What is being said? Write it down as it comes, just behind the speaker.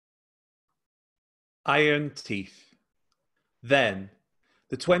Iron Teeth. Then,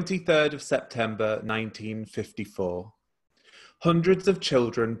 the 23rd of September 1954. Hundreds of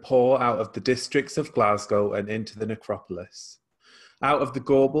children pour out of the districts of Glasgow and into the necropolis. Out of the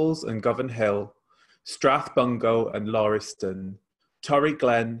Gorbals and Govan Hill, Strathbungo and Lauriston, Torry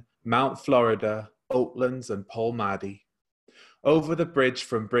Glen, Mount Florida, Oatlands and Polmadie. Over the bridge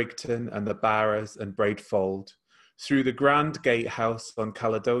from Brigton and the Barras and Braidfold, through the grand gatehouse on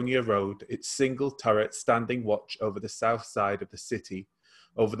Caledonia Road, its single turret standing watch over the south side of the city,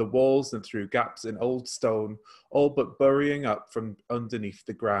 over the walls and through gaps in old stone, all but burying up from underneath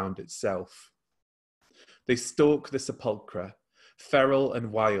the ground itself. They stalk the sepulchre, feral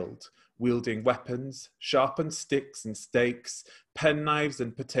and wild, wielding weapons, sharpened sticks and stakes, penknives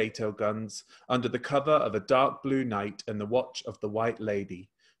and potato guns, under the cover of a dark blue night and the watch of the White Lady,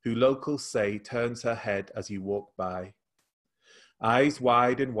 who locals say turns her head as you walk by. Eyes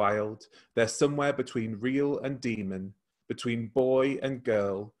wide and wild, they're somewhere between real and demon, between boy and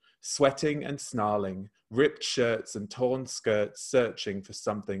girl, sweating and snarling, ripped shirts and torn skirts, searching for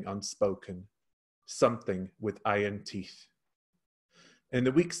something unspoken, something with iron teeth. In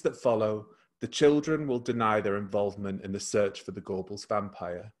the weeks that follow, the children will deny their involvement in the search for the Gorbals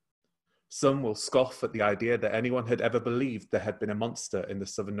vampire. Some will scoff at the idea that anyone had ever believed there had been a monster in the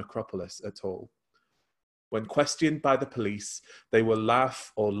southern necropolis at all. When questioned by the police, they will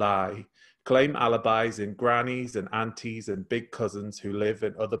laugh or lie, claim alibis in grannies and aunties and big cousins who live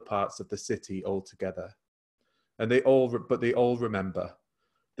in other parts of the city altogether. But they all remember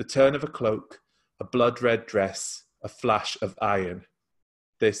the turn of a cloak, a blood-red dress, a flash of iron.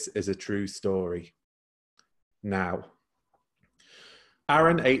 This is a true story. Now,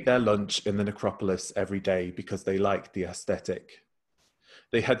 Aaron ate their lunch in the necropolis every day because they liked the aesthetic.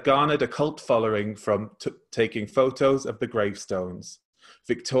 They had garnered a cult following from taking photos of the gravestones,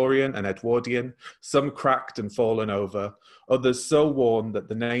 Victorian and Edwardian, some cracked and fallen over, others so worn that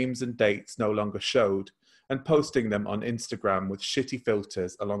the names and dates no longer showed, and posting them on Instagram with shitty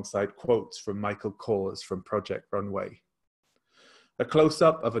filters alongside quotes from Michael Kors from Project Runway. A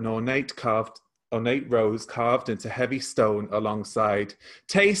close-up of an ornate rose carved into heavy stone alongside,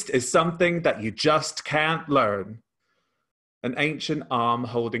 "Taste is something that you just can't learn." An ancient arm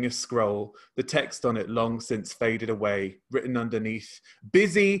holding a scroll, the text on it long since faded away, written underneath,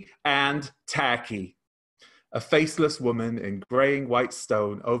 "Busy and tacky." A faceless woman in greying white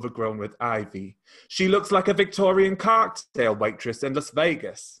stone overgrown with ivy. "She looks like a Victorian cocktail waitress in Las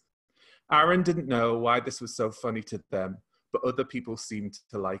Vegas." Aaron didn't know why this was so funny to them, but other people seemed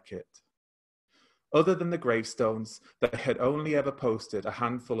to like it. Other than the gravestones, they had only ever posted a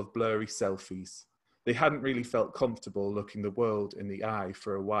handful of blurry selfies. They hadn't really felt comfortable looking the world in the eye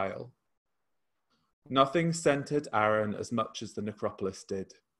for a while. Nothing centered Aaron as much as the necropolis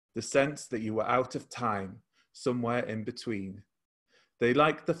did. The sense that you were out of time, somewhere in between. They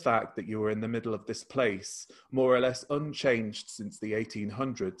liked the fact that you were in the middle of this place, more or less unchanged since the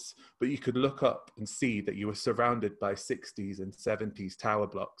 1800s, but you could look up and see that you were surrounded by 60s and 70s tower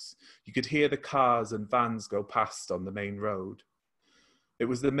blocks. You could hear the cars and vans go past on the main road. It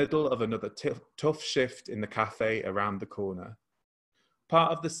was the middle of another tough shift in the cafe around the corner.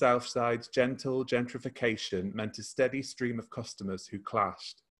 Part of the South Side's gentle gentrification meant a steady stream of customers who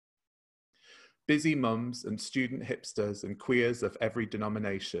clashed. Busy mums and student hipsters and queers of every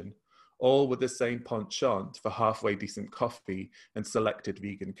denomination, all with the same penchant for halfway decent coffee and selected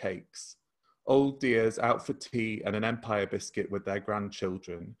vegan cakes. Old dears out for tea and an Empire biscuit with their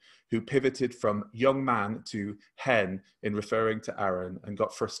grandchildren, who pivoted from young man to hen in referring to Aaron and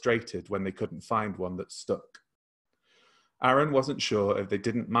got frustrated when they couldn't find one that stuck. Aaron wasn't sure if they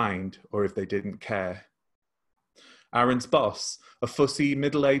didn't mind or if they didn't care. Aaron's boss, a fussy,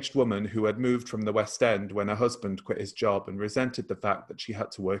 middle-aged woman who had moved from the West End when her husband quit his job and resented the fact that she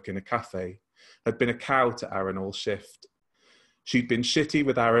had to work in a cafe, had been a cow to Aaron all shift. She'd been shitty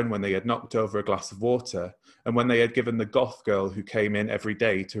with Aaron when they had knocked over a glass of water, and when they had given the goth girl who came in every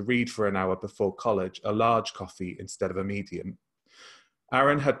day to read for an hour before college a large coffee instead of a medium.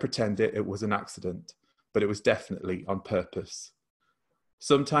 Aaron had pretended it was an accident, but it was definitely on purpose.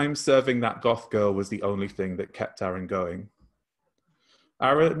 Sometimes serving that goth girl was the only thing that kept Aaron going.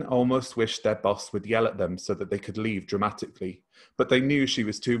 Aaron almost wished their boss would yell at them so that they could leave dramatically, but they knew she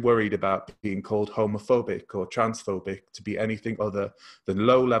was too worried about being called homophobic or transphobic to be anything other than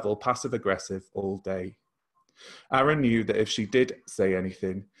low-level passive-aggressive all day. Aaron knew that if she did say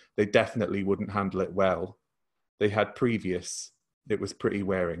anything, they definitely wouldn't handle it well. They had previous. It was pretty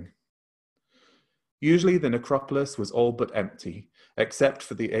wearing. Usually the necropolis was all but empty, except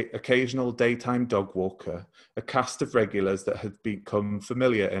for the occasional daytime dog walker, a cast of regulars that had become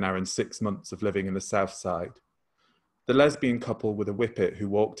familiar in Aaron's 6 months of living in the south side. The lesbian couple with a whippet who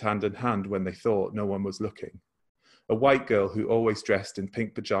walked hand in hand when they thought no one was looking. A white girl who always dressed in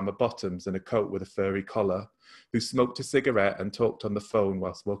pink pajama bottoms and a coat with a furry collar, who smoked a cigarette and talked on the phone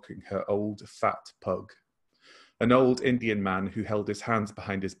whilst walking her old, fat pug. An old Indian man who held his hands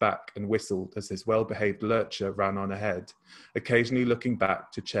behind his back and whistled as his well-behaved lurcher ran on ahead, occasionally looking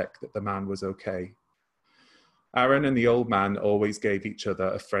back to check that the man was okay. Aaron and the old man always gave each other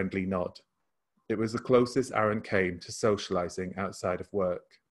a friendly nod. It was the closest Aaron came to socialising outside of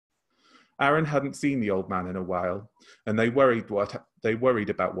work. Aaron hadn't seen the old man in a while, and they worried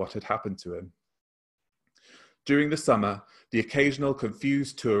about what had happened to him. During the summer, the occasional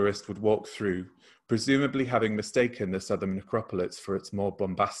confused tourist would walk through, presumably having mistaken the southern necropolis for its more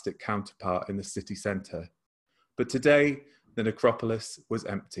bombastic counterpart in the city centre. But today, the necropolis was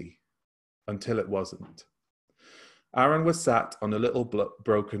empty, until it wasn't. Aaron was sat on a little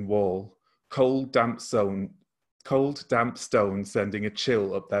broken wall, cold, damp stone sending a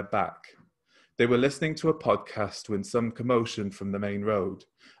chill up their back. They were listening to a podcast when some commotion from the main road,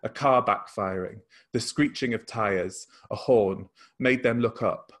 a car backfiring, the screeching of tyres, a horn, made them look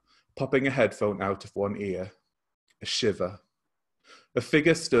up, popping a headphone out of one ear. A shiver. A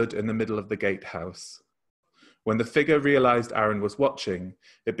figure stood in the middle of the gatehouse. When the figure realised Aaron was watching,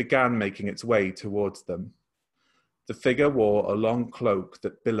 it began making its way towards them. The figure wore a long cloak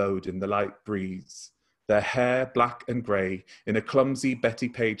that billowed in the light breeze. Their hair, black and grey, in a clumsy Betty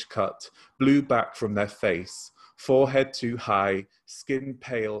Page cut, blew back from their face, forehead too high, skin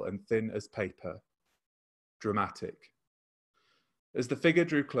pale and thin as paper. Dramatic. As the figure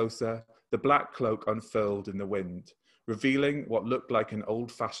drew closer, the black cloak unfurled in the wind, revealing what looked like an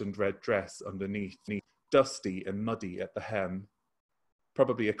old-fashioned red dress underneath, dusty and muddy at the hem.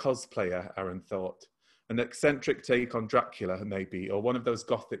 Probably a cosplayer, Aaron thought. An eccentric take on Dracula, maybe, or one of those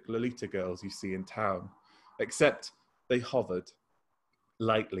gothic Lolita girls you see in town. Except they hovered,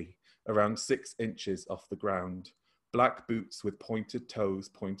 lightly, around 6 inches off the ground, black boots with pointed toes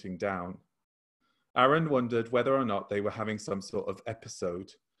pointing down. Aaron wondered whether or not they were having some sort of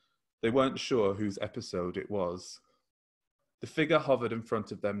episode. They weren't sure whose episode it was. The figure hovered in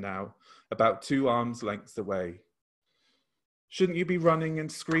front of them now, about 2 arms' lengths away. Shouldn't you be running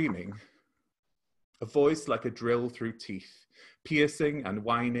and screaming? A voice like a drill through teeth, piercing and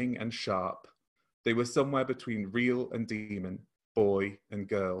whining and sharp. They were somewhere between real and demon, boy and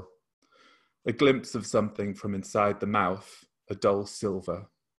girl. A glimpse of something from inside the mouth, a dull silver.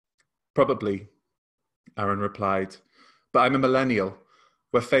 Probably, Aaron replied, but I'm a millennial.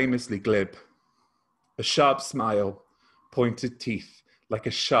 We're famously glib. A sharp smile, pointed teeth, like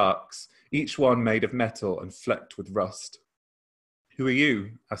a shark's, each one made of metal and flecked with rust. Who are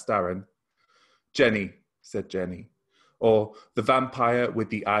you? Asked Aaron. Jenny, said Jenny. Or the vampire with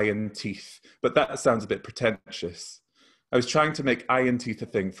the iron teeth, but that sounds a bit pretentious. I was trying to make iron teeth a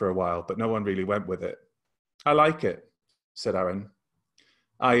thing for a while, but no one really went with it. I like it, said Aaron.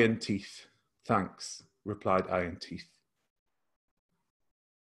 Iron teeth, thanks, replied Iron Teeth.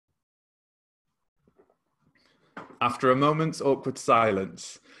 After a moment's awkward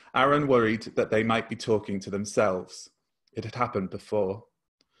silence, Aaron worried that they might be talking to themselves. It had happened before.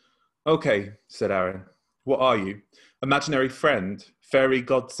 Okay, said Aaron. What are you? Imaginary friend? Fairy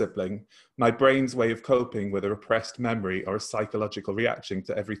god sibling? My brain's way of coping with a repressed memory or a psychological reaction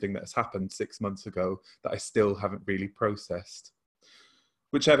to everything that has happened 6 months ago that I still haven't really processed.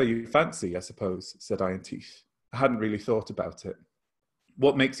 Whichever you fancy, I suppose, said Iron Teeth. I hadn't really thought about it.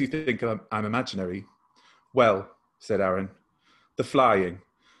 What makes you think I'm imaginary? Well, said Aaron, the flying.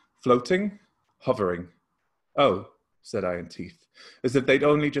 Floating? Hovering. Oh, said Iron Teeth, as if they'd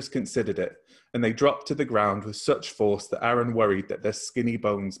only just considered it, and they dropped to the ground with such force that Aaron worried that their skinny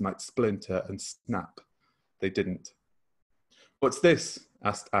bones might splinter and snap. They didn't. What's this?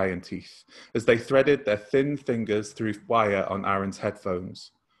 Asked Iron Teeth, as they threaded their thin fingers through wire on Aaron's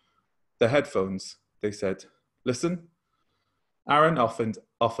headphones. The headphones, they said. Listen? Aaron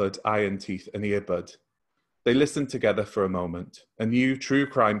offered Iron Teeth an earbud. They listened together for a moment, a new true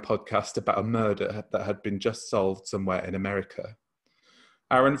crime podcast about a murder that had been just solved somewhere in America.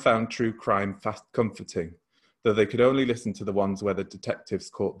 Aaron found true crime fast comforting, though they could only listen to the ones where the detectives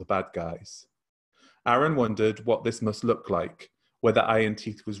caught the bad guys. Aaron wondered what this must look like, whether Iron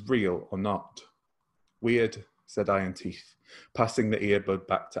Teeth was real or not. Weird, said Iron Teeth, passing the earbud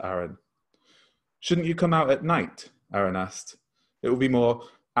back to Aaron. Shouldn't you come out at night? Aaron asked. It will be more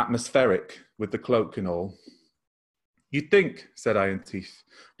atmospheric with the cloak and all. You'd think, said I in teeth,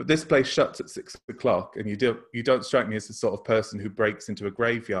 but this place shuts at 6 o'clock and you don't strike me as the sort of person who breaks into a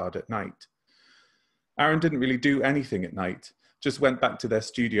graveyard at night. Aaron didn't really do anything at night, just went back to their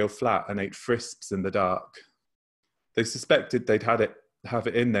studio flat and ate frisps in the dark. They suspected they'd have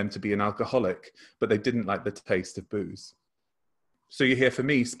it in them to be an alcoholic, but they didn't like the taste of booze. So you're here for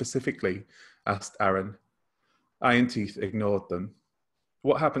me specifically? Asked Aaron. I in teeth ignored them.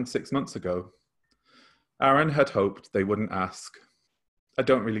 What happened 6 months ago? Aaron had hoped they wouldn't ask. I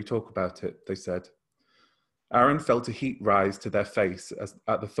don't really talk about it, they said. Aaron felt a heat rise to their face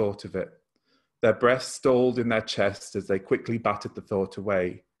at the thought of it. Their breaths stalled in their chest as they quickly batted the thought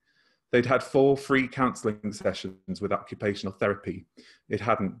away. They'd had 4 free counselling sessions with occupational therapy. It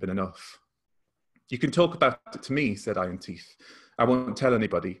hadn't been enough. You can talk about it to me, said I in teeth. I won't tell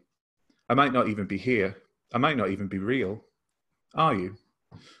anybody. I might not even be here. I might not even be real. Are you?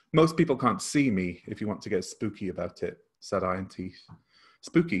 Most people can't see me if you want to get spooky about it, said I in teeth.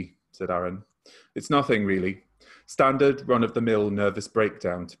 Spooky, said Aaron. It's nothing really. Standard run-of-the-mill nervous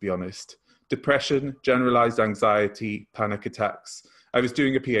breakdown, to be honest. Depression, generalised anxiety, panic attacks. I was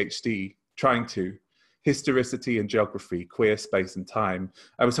doing a PhD, trying to. Historicity and geography, queer space and time.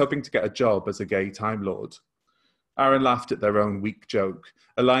 I was hoping to get a job as a gay Time Lord. Aaron laughed at their own weak joke,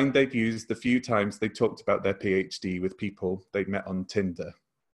 a line they'd used the few times they talked about their PhD with people they'd met on Tinder.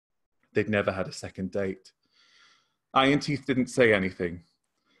 They'd never had a second date. I in teeth didn't say anything.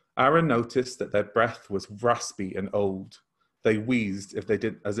 Aaron noticed that their breath was raspy and old. They wheezed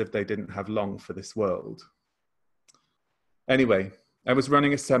as if they didn't have long for this world. Anyway, I was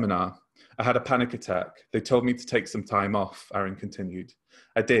running a seminar. I had a panic attack. They told me to take some time off, Aaron continued.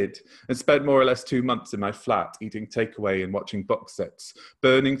 I did, and spent more or less 2 months in my flat eating takeaway and watching box sets,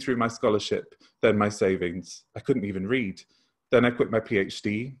 burning through my scholarship, then my savings. I couldn't even read. Then I quit my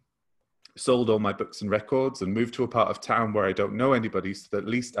PhD, sold all my books and records, and moved to a part of town where I don't know anybody so that at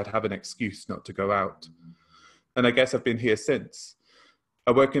least I'd have an excuse not to go out. And I guess I've been here since.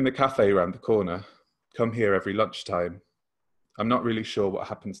 I work in the cafe around the corner. Come here every lunchtime. I'm not really sure what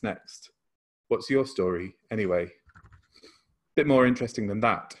happens next. What's your story, anyway? Bit more interesting than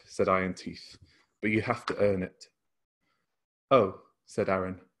that, said I in teeth, but you have to earn it. Oh, said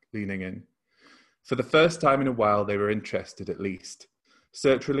Aaron, leaning in. For the first time in a while, they were interested at least.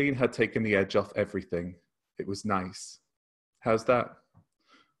 Sertraline had taken the edge off everything. It was nice. How's that?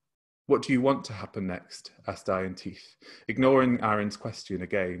 What do you want to happen next? Asked I in teeth, ignoring Aaron's question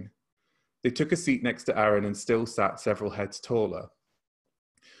again. They took a seat next to Aaron and still sat several heads taller.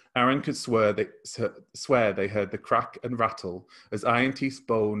 Aaron could swear they heard the crack and rattle as I in teeth's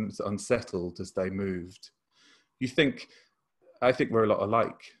bones unsettled as they moved. I think we're a lot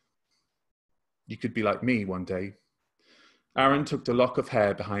alike. You could be like me one day. Aaron tucked a lock of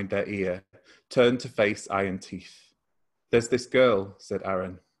hair behind their ear, turned to face I in teeth. There's this girl, said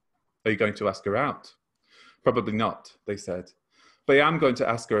Aaron. Are you going to ask her out? Probably not, they said. But I am going to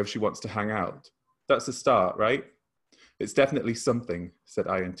ask her if she wants to hang out. That's a start, right? It's definitely something, said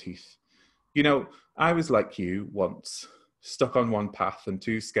I in teeth. You know, I was like you once, stuck on one path and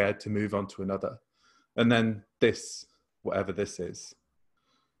too scared to move on to another. And then this, whatever this is.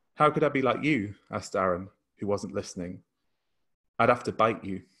 How could I be like you? Asked Aaron, who wasn't listening. I'd have to bite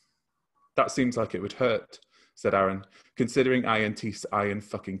you. That seems like it would hurt, said Aaron, considering I in teeth's iron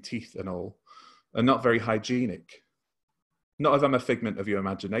fucking teeth and all, and not very hygienic. Not if I'm a figment of your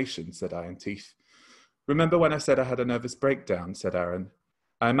imagination, said I in teeth. Remember when I said I had a nervous breakdown, said Aaron.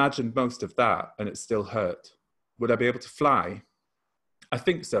 I imagined most of that, and it still hurt. Would I be able to fly? I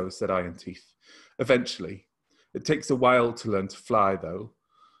think so, said I in teeth. Eventually. It takes a while to learn to fly, though.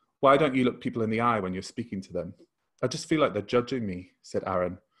 Why don't you look people in the eye when you're speaking to them? I just feel like they're judging me, said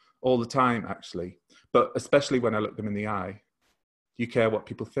Aaron. All the time, actually, but especially when I look them in the eye. You care what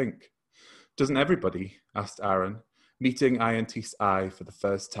people think? Doesn't everybody? Asked Aaron, meeting I in teeth's eye for the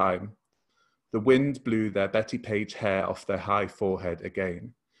first time. The wind blew their Betty Page hair off their high forehead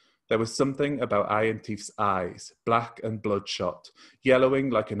again. There was something about I in teeth's eyes, black and bloodshot,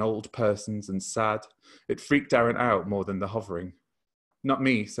 yellowing like an old person's and sad. It freaked Aaron out more than the hovering. Not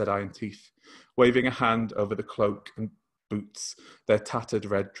me, said I in teeth, waving a hand over the cloak and boots, their tattered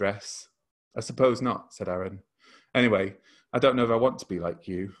red dress. I suppose not, said Aaron. Anyway, I don't know if I want to be like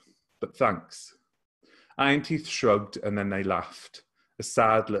you, but thanks. I in teeth shrugged and then they laughed, a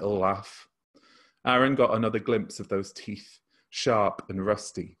sad little laugh. Aaron got another glimpse of those teeth, sharp and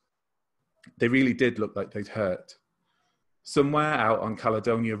rusty. They really did look like they'd hurt. Somewhere out on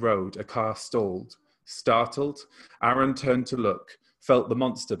Caledonia Road, a car stalled. Startled, Aaron turned to look, felt the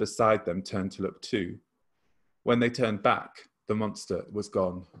monster beside them turn to look too. When they turned back, the monster was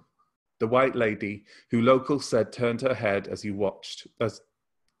gone. The white lady, who locals said turned her head to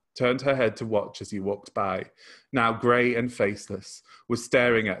watch as you walked by, now grey and faceless, was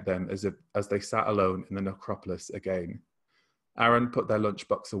staring at them as they sat alone in the necropolis again. Aaron put their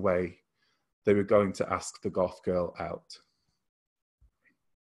lunchbox away. They were going to ask the goth girl out.